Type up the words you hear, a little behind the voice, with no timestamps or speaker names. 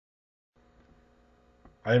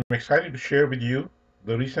I am excited to share with you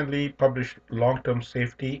the recently published long-term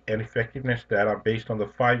safety and effectiveness data based on the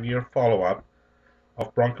 5-year follow-up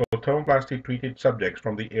of bronchial thermoplasty treated subjects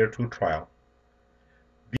from the AIR2 trial.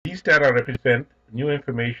 These data represent new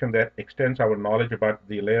information that extends our knowledge about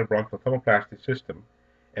the layered bronchial thermoplasty system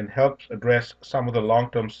and helps address some of the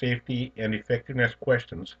long-term safety and effectiveness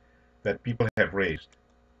questions that people have raised.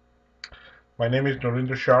 My name is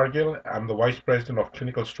Narendra Shargil. I'm the Vice President of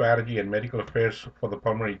Clinical Strategy and Medical Affairs for the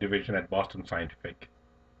Pulmonary Division at Boston Scientific.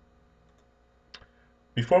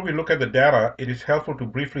 Before we look at the data, it is helpful to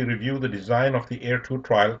briefly review the design of the AIR2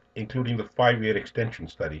 trial, including the 5-year extension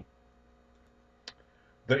study.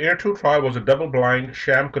 The AIR2 trial was a double-blind,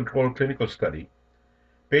 sham-controlled clinical study.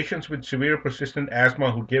 Patients with severe persistent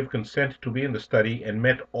asthma who gave consent to be in the study and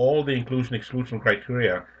met all the inclusion-exclusion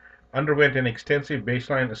criteria underwent an extensive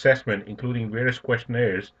baseline assessment, including various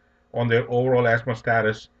questionnaires on their overall asthma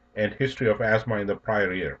status and history of asthma in the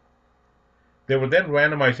prior year. They were then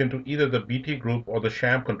randomized into either the BT group or the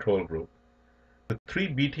sham control group. The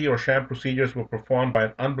 3 BT or sham procedures were performed by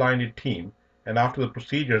an unblinded team, and after the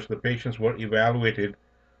procedures, the patients were evaluated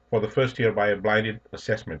for the first year by a blinded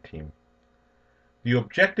assessment team. The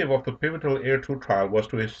objective of the pivotal AIR2 trial was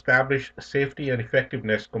to establish safety and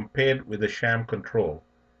effectiveness compared with the sham control.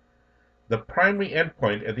 The primary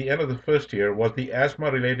endpoint at the end of the first year was the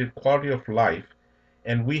asthma-related quality of life,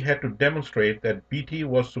 and we had to demonstrate that BT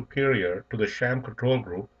was superior to the sham control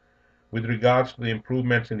group with regards to the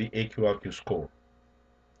improvements in the AQLQ score.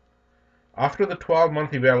 After the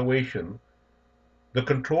 12-month evaluation, the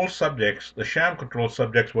control subjects, the sham control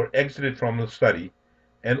subjects, were exited from the study,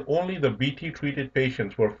 and only the BT-treated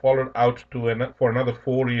patients were followed out for another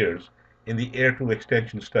 4 years in the AIR2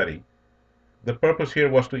 extension study. The purpose here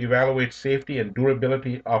was to evaluate safety and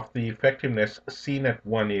durability of the effectiveness seen at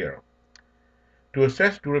 1 year. To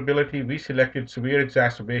assess durability, we selected severe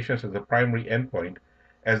exacerbations as the primary endpoint,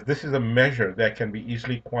 as this is a measure that can be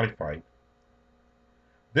easily quantified.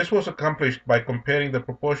 This was accomplished by comparing the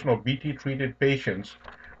proportion of BT-treated patients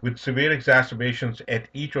with severe exacerbations at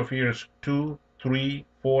each of years 2, 3,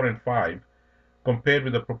 4, and 5, compared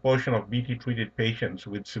with the proportion of BT-treated patients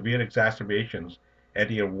with severe exacerbations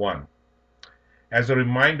at year 1. As a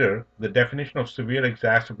reminder, the definition of severe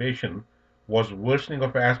exacerbation was worsening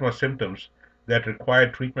of asthma symptoms that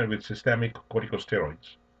required treatment with systemic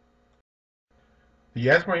corticosteroids. The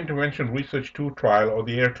Asthma Intervention Research 2 trial, or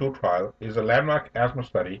the AIR2 trial, is a landmark asthma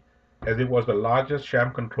study, as it was the largest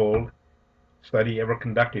sham-controlled study ever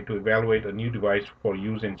conducted to evaluate a new device for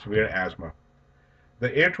use in severe asthma. The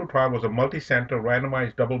AIR2 trial was a multi-center,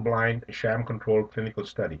 randomized, double-blind, sham-controlled clinical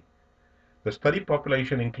study. The study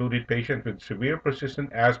population included patients with severe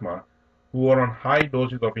persistent asthma who were on high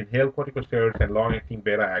doses of inhaled corticosteroids and long-acting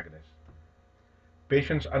beta agonists.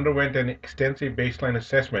 Patients underwent an extensive baseline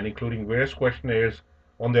assessment, including various questionnaires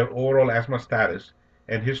on their overall asthma status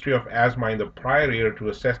and history of asthma in the prior year to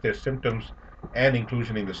assess their symptoms and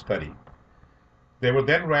inclusion in the study. They were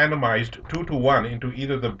then randomized 2-to-1 into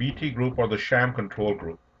either the BT group or the sham control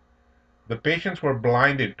group. The patients were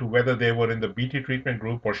blinded to whether they were in the BT treatment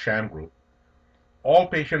group or sham group. All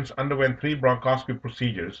patients underwent 3 bronchoscopy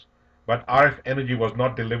procedures, but RF energy was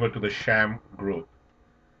not delivered to the sham group.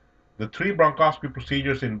 The 3 bronchoscopy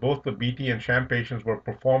procedures in both the BT and sham patients were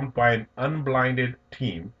performed by an unblinded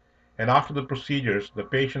team, and after the procedures, the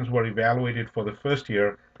patients were evaluated for the first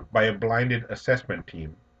year by a blinded assessment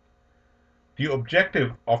team. The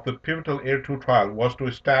objective of the pivotal AIR2 trial was to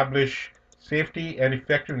establish safety and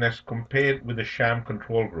effectiveness compared with the sham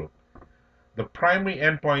control group. The primary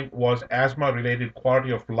endpoint was asthma-related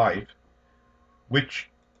quality of life, which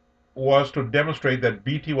was to demonstrate that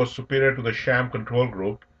BT was superior to the sham control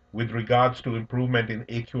group with regards to improvement in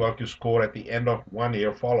AQLQ score at the end of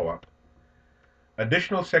 1-year follow-up.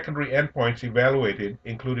 Additional secondary endpoints evaluated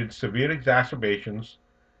included severe exacerbations,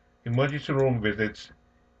 emergency room visits,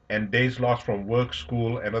 and days lost from work,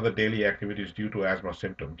 school, and other daily activities due to asthma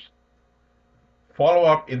symptoms.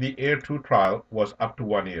 Follow-up in the AIR2 trial was up to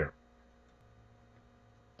 1 year.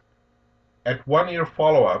 At 1-year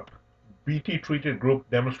follow-up, BT-treated group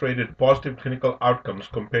demonstrated positive clinical outcomes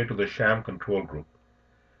compared to the sham control group.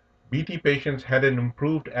 BT patients had an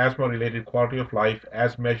improved asthma-related quality of life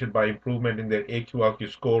as measured by improvement in their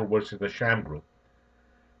AQLQ score versus the sham group.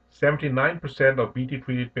 79% of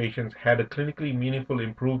BT-treated patients had a clinically meaningful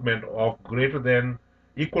improvement of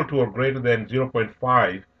equal to or greater than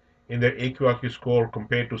 0.5 in their AQLQ score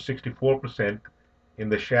compared to 64% in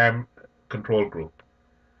the sham control group.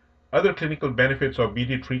 Other clinical benefits of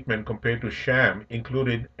BT treatment compared to sham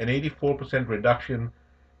included an 84% reduction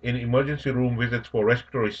in emergency room visits for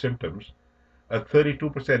respiratory symptoms, a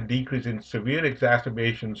 32% decrease in severe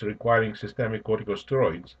exacerbations requiring systemic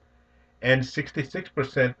corticosteroids, and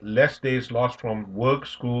 66% less days lost from work,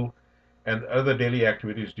 school, and other daily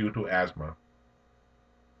activities due to asthma.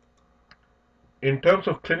 In terms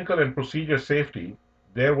of clinical and procedure safety,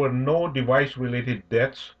 there were no device-related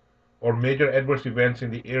deaths or major adverse events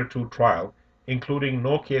in the AIR2 trial, including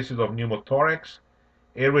no cases of pneumothorax,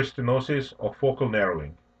 airway stenosis, or focal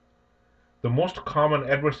narrowing. The most common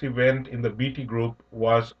adverse event in the BT group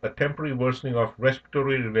was a temporary worsening of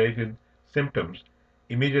respiratory-related symptoms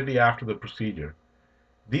immediately after the procedure.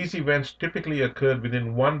 These events typically occurred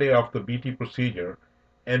within 1 day of the BT procedure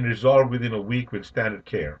and resolved within a week with standard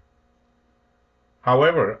care.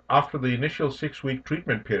 However, after the initial 6-week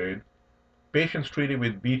treatment period, patients treated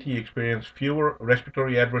with BT experienced fewer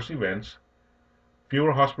respiratory adverse events,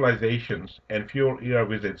 fewer hospitalizations, and fewer ER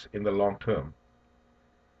visits in the long term.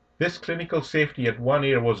 This clinical safety at 1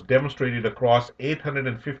 year was demonstrated across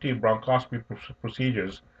 850 bronchoscopy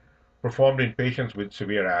procedures performed in patients with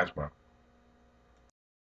severe asthma.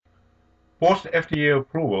 Post-FDA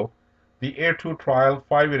approval, the AIR2 trial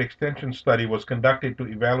 5-year extension study was conducted to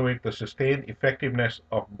evaluate the sustained effectiveness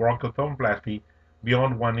of bronchial thermoplasty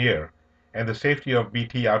beyond 1 year and the safety of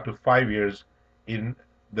BT out to 5 years in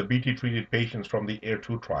the BT-treated patients from the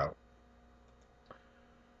AIR2 trial.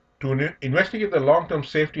 To investigate the long-term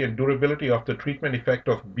safety and durability of the treatment effect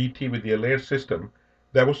of BT with the AIR system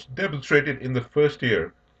that was demonstrated in the first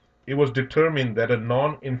year, it was determined that a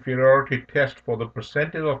non-inferiority test for the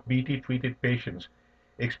percentage of BT-treated patients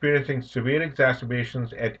experiencing severe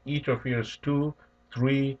exacerbations at each of years 2,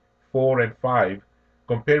 3, 4, and 5,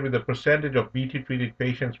 compared with the percentage of BT-treated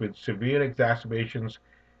patients with severe exacerbations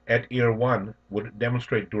at year 1, would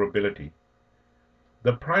demonstrate durability.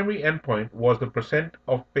 The primary endpoint was the percent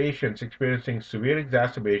of patients experiencing severe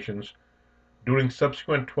exacerbations during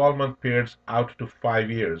subsequent 12-month periods out to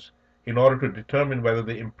 5 years in order to determine whether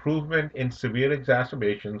the improvement in severe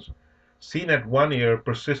exacerbations seen at 1 year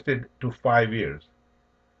persisted to 5 years.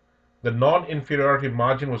 The non-inferiority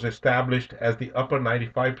margin was established as the upper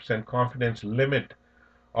 95% confidence limit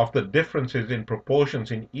of the differences in proportions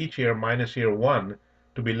in each year minus year 1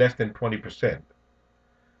 to be less than 20%.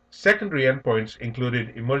 Secondary endpoints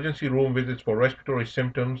included emergency room visits for respiratory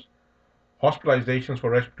symptoms, hospitalizations for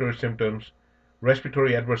respiratory symptoms,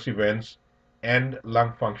 respiratory adverse events, and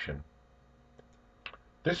lung function.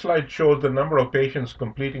 This slide shows the number of patients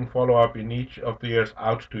completing follow-up in each of the years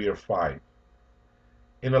out to year 5.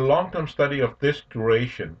 In a long-term study of this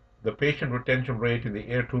duration, the patient retention rate in the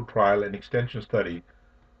AIR2 trial and extension study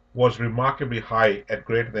was remarkably high at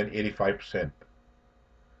greater than 85%.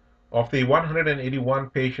 Of the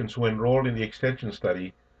 181 patients who enrolled in the extension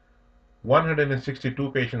study,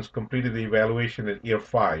 162 patients completed the evaluation at year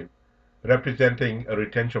 5, representing a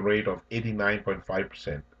retention rate of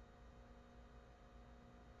 89.5%.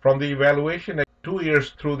 From the evaluation at 2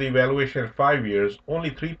 years through the evaluation at 5 years,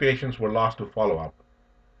 only 3 patients were lost to follow-up.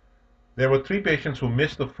 There were 3 patients who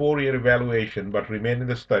missed the 4-year evaluation but remained in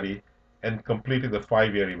the study and completed the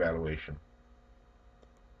 5-year evaluation.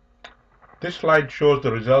 This slide shows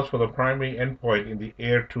the results for the primary endpoint in the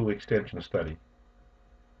AIR2 extension study.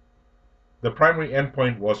 The primary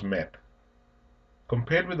endpoint was met.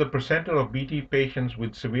 Compared with the percentage of BT patients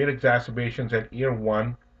with severe exacerbations at year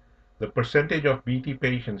 1, the percentage of BT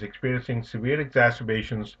patients experiencing severe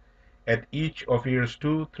exacerbations at each of years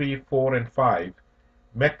 2, 3, 4, and 5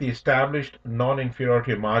 met the established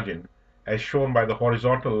non-inferiority margin as shown by the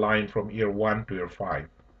horizontal line from year 1 to year 5.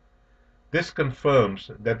 This confirms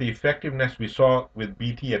that the effectiveness we saw with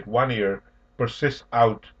BT at 1 year persists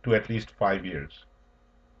out to at least 5 years.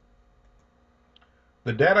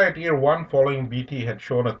 The data at year 1 following BT had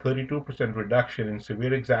shown a 32% reduction in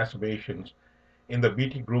severe exacerbations in the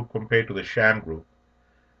BT group compared to the sham group.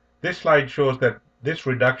 This slide shows that this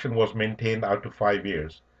reduction was maintained out to 5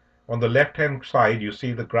 years. On the left-hand side, you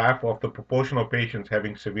see the graph of the proportion of patients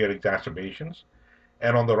having severe exacerbations,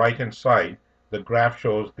 and on the right-hand side, the graph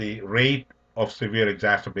shows the rate of severe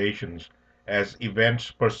exacerbations as events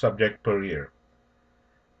per subject per year.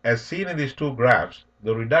 As seen in these two graphs,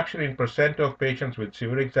 the reduction in percent of patients with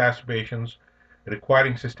severe exacerbations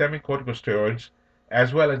requiring systemic corticosteroids,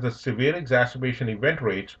 as well as the severe exacerbation event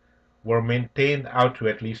rates, were maintained out to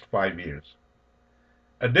at least 5 years.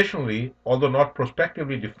 Additionally, although not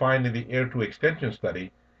prospectively defined in the AIR2 extension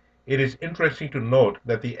study, it is interesting to note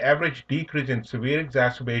that the average decrease in severe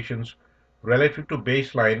exacerbations relative to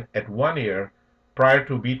baseline at 1 year prior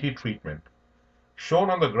to BT treatment. Shown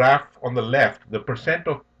on the graph on the left, the percent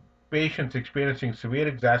of patients experiencing severe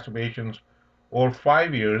exacerbations over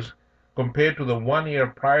 5 years compared to the 1 year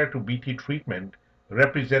prior to BT treatment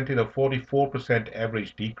representing a 44%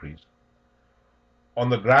 average decrease. On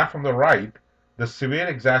the graph on the right, the severe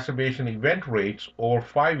exacerbation event rates over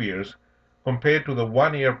 5 years compared to the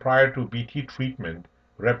 1 year prior to BT treatment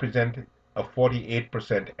represent a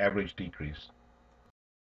 48% average decrease.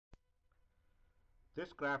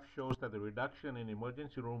 This graph shows that the reduction in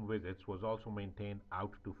emergency room visits was also maintained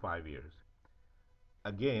out to 5 years.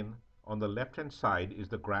 Again, on the left-hand side is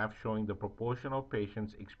the graph showing the proportion of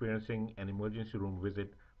patients experiencing an emergency room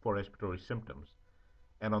visit for respiratory symptoms.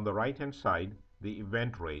 And on the right-hand side, the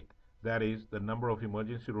event rate, that is, the number of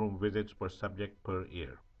emergency room visits per subject per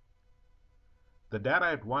year. The data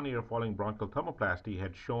at 1 year following bronchial thermoplasty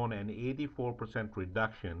had shown an 84%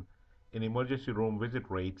 reduction in emergency room visit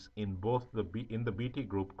rates in both the BT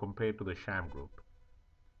group compared to the sham group.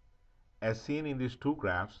 As seen in these two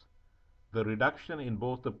graphs, the reduction in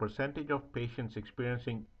both the percentage of patients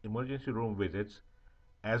experiencing emergency room visits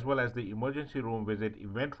as well as the emergency room visit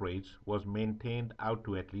event rates was maintained out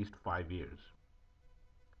to at least 5 years.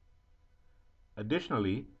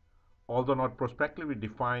 Additionally, although not prospectively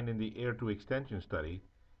defined in the AIR2 extension study,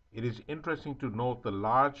 it is interesting to note the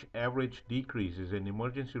large average decreases in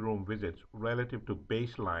emergency room visits relative to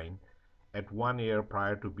baseline at 1 year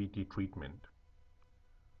prior to BT treatment.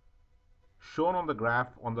 Shown on the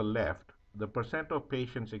graph on the left, the percent of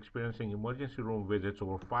patients experiencing emergency room visits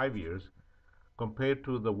over 5 years compared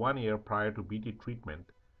to the 1 year prior to BT treatment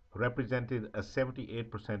represented a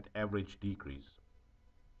 78% average decrease.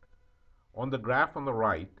 On the graph on the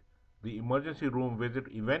right, the emergency room visit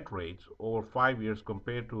event rates over 5 years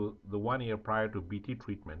compared to the 1 year prior to BT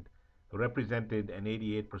treatment represented an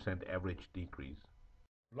 88% average decrease.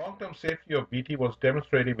 Long-term safety of BT was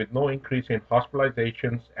demonstrated with no increase in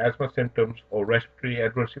hospitalizations, asthma symptoms, or respiratory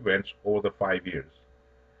adverse events over the 5 years.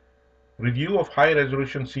 Review of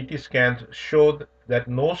high-resolution CT scans showed that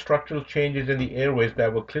no structural changes in the airways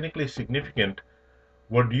that were clinically significant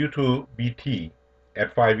were due to BT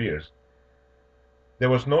at 5 years. There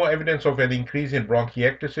was no evidence of an increase in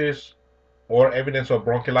bronchiectasis or evidence of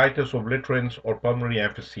bronchiolitis obliterans or pulmonary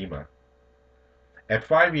emphysema. At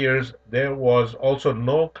 5 years, there was also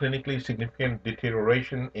no clinically significant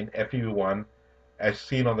deterioration in FEV1 as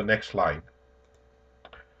seen on the next slide.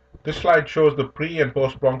 This slide shows the pre- and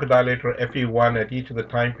post-bronchodilator FEV1 at each of the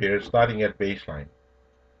time periods starting at baseline.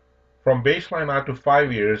 From baseline out to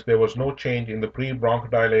 5 years, there was no change in the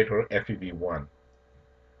pre-bronchodilator FEV1.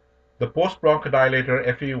 The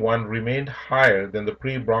post-bronchodilator FEV1 remained higher than the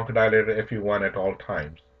pre-bronchodilator FEV1 at all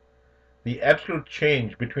times. The absolute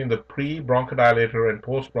change between the pre-bronchodilator and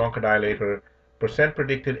post-bronchodilator percent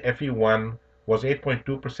predicted FEV1 was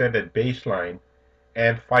 8.2% at baseline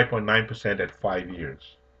and 5.9% at 5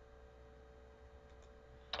 years.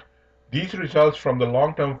 These results from the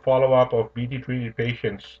long-term follow-up of BT-treated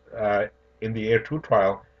patients in the AIR2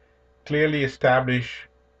 trial clearly establish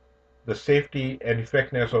the safety and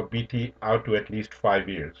effectiveness of BT out to at least 5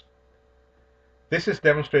 years. This is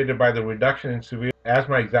demonstrated by the reduction in severe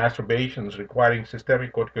asthma exacerbations requiring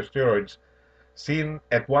systemic corticosteroids seen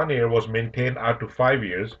at 1 year was maintained out to 5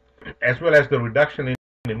 years, as well as the reduction in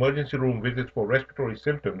emergency room visits for respiratory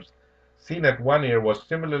symptoms seen at 1 year was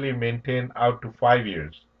similarly maintained out to 5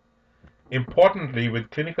 years. Importantly, with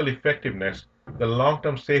clinical effectiveness, the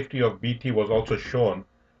long-term safety of BT was also shown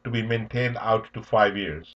to be maintained out to 5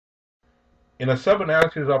 years. In a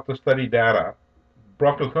sub-analysis of the study data,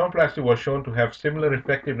 bronchial thermoplasty was shown to have similar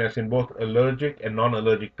effectiveness in both allergic and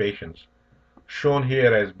non-allergic patients, shown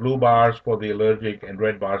here as blue bars for the allergic and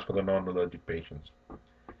red bars for the non-allergic patients.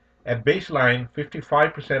 At baseline,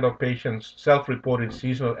 55% of patients self-reported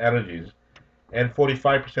seasonal allergies, and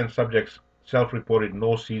 45% subjects self-reported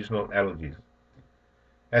no seasonal allergies.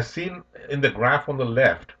 As seen in the graph on the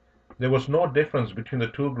left, there was no difference between the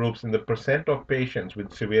two groups in the percent of patients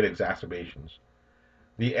with severe exacerbations.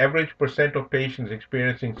 The average percent of patients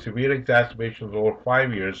experiencing severe exacerbations over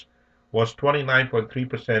 5 years was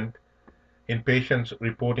 29.3% in patients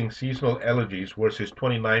reporting seasonal allergies versus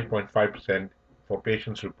 29.5% for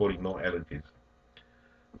patients reporting no allergies.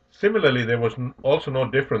 Similarly, there was also no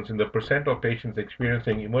difference in the percent of patients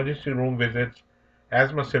experiencing emergency room visits,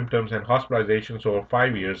 asthma symptoms, and hospitalizations over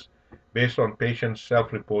 5 years based on patients'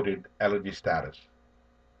 self-reported allergy status.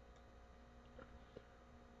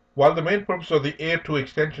 While the main purpose of the AIR2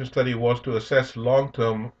 extension study was to assess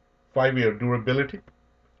long-term 5-year durability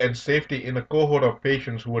and safety in a cohort of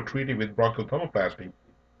patients who were treated with bronchial thermoplasty,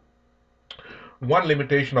 one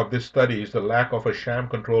limitation of this study is the lack of a sham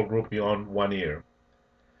control group beyond 1 year.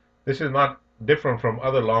 This is not different from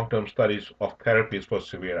other long-term studies of therapies for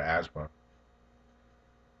severe asthma.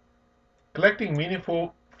 Collecting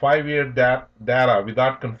meaningful 5-year data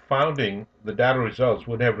without confounding the data results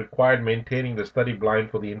would have required maintaining the study blind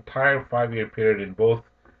for the entire 5-year period in both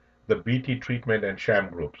the BT treatment and sham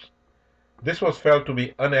groups. This was felt to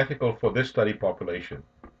be unethical for this study population.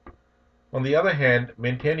 On the other hand,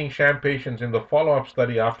 maintaining sham patients in the follow-up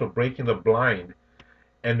study after breaking the blind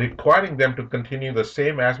and requiring them to continue the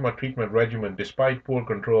same asthma treatment regimen despite poor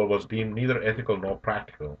control was deemed neither ethical nor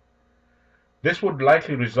practical. This would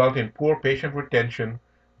likely result in poor patient retention,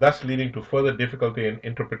 thus leading to further difficulty in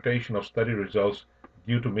interpretation of study results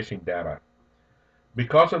due to missing data.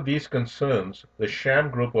 Because of these concerns, the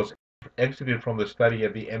sham group was exited from the study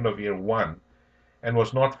at the end of year 1 and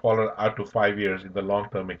was not followed out to 5 years in the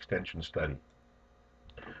long-term extension study.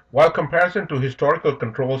 While comparison to historical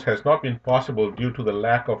controls has not been possible due to the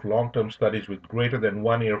lack of long-term studies with greater than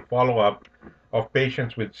 1-year follow-up of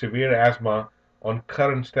patients with severe asthma on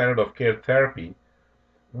current standard of care therapy,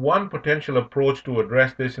 one potential approach to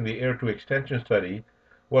address this in the AIR2 extension study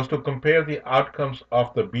was to compare the outcomes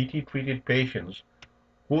of the BT-treated patients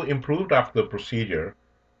who improved after the procedure,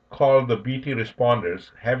 called the BT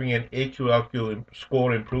responders, having an AQLQ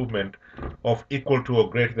score improvement of equal to or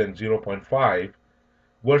greater than 0.5,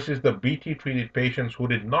 versus the BT-treated patients who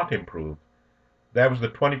did not improve. That was the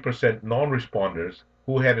 20% non-responders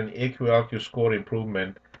who had an AQLQ score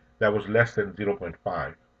improvement that was less than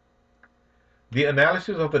 0.5. The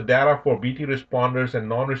analysis of the data for BT responders and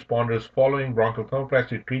non-responders following bronchial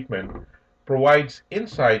thermoplasty treatment provides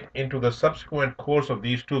insight into the subsequent course of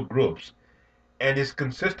these two groups and is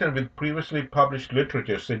consistent with previously published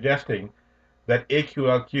literature suggesting that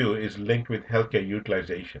AQLQ is linked with healthcare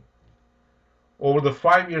utilization. Over the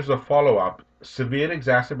 5 years of follow-up, severe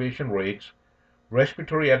exacerbation rates,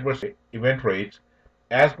 respiratory adverse event rates,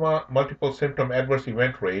 asthma multiple symptom adverse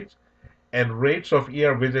event rates, and rates of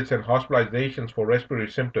ER visits and hospitalizations for respiratory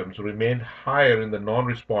symptoms remained higher in the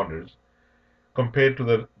non-responders compared to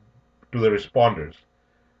the responders.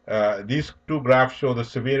 These two graphs show the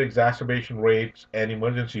severe exacerbation rates and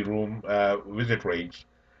emergency room visit rates,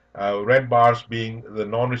 red bars being the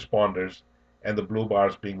non-responders and the blue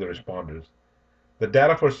bars being the responders. The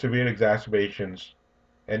data for severe exacerbations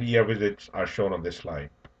and ER visits are shown on this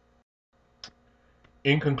slide.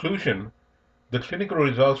 In conclusion, the clinical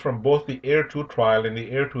results from both the AIR2 trial and the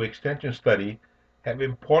AIR2 extension study have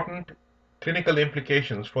important clinical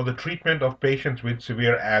implications for the treatment of patients with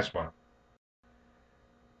severe asthma.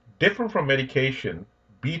 Different from medication,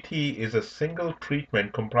 BT is a single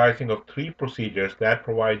treatment comprising of 3 procedures that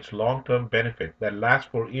provides long-term benefit that lasts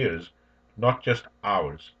for years, not just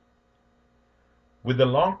hours. With the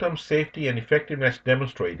long-term safety and effectiveness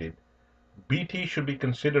demonstrated, BT should be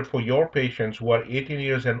considered for your patients who are 18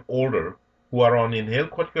 years and older, who are on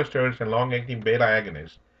inhaled corticosteroids and long-acting beta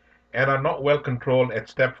agonists, and are not well controlled at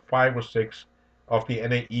step 5 or 6 of the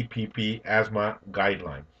NAEPP asthma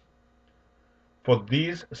guidelines. For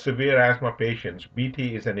these severe asthma patients,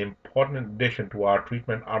 BT is an important addition to our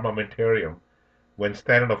treatment armamentarium when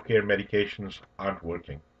standard of care medications aren't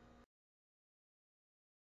working.